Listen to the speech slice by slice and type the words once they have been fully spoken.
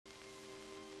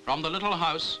From the little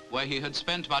house where he had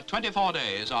spent but 24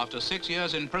 days after 6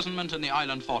 years' imprisonment in the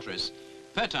island fortress,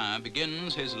 Petain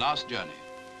begins his last journey.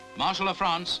 Marshal of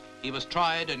France, he was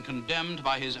tried and condemned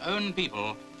by his own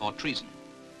people for treason.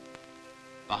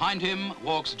 Behind him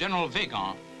walks General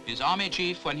Weygand, his army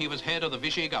chief when he was head of the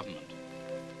Vichy government.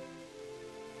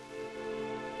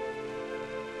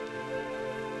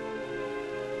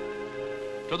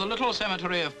 To the little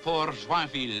cemetery of poor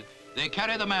Joinville, they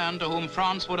carry the man to whom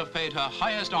France would have paid her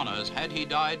highest honors had he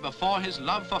died before his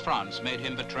love for France made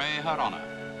him betray her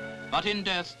honor. But in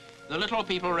death, the little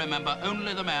people remember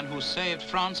only the man who saved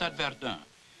France at Verdun.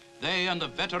 They and the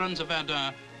veterans of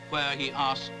Verdun where he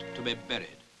asked to be buried.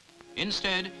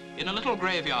 Instead, in a little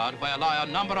graveyard where lie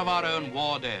a number of our own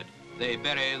war dead, they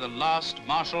bury the last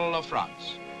Marshal of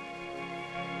France.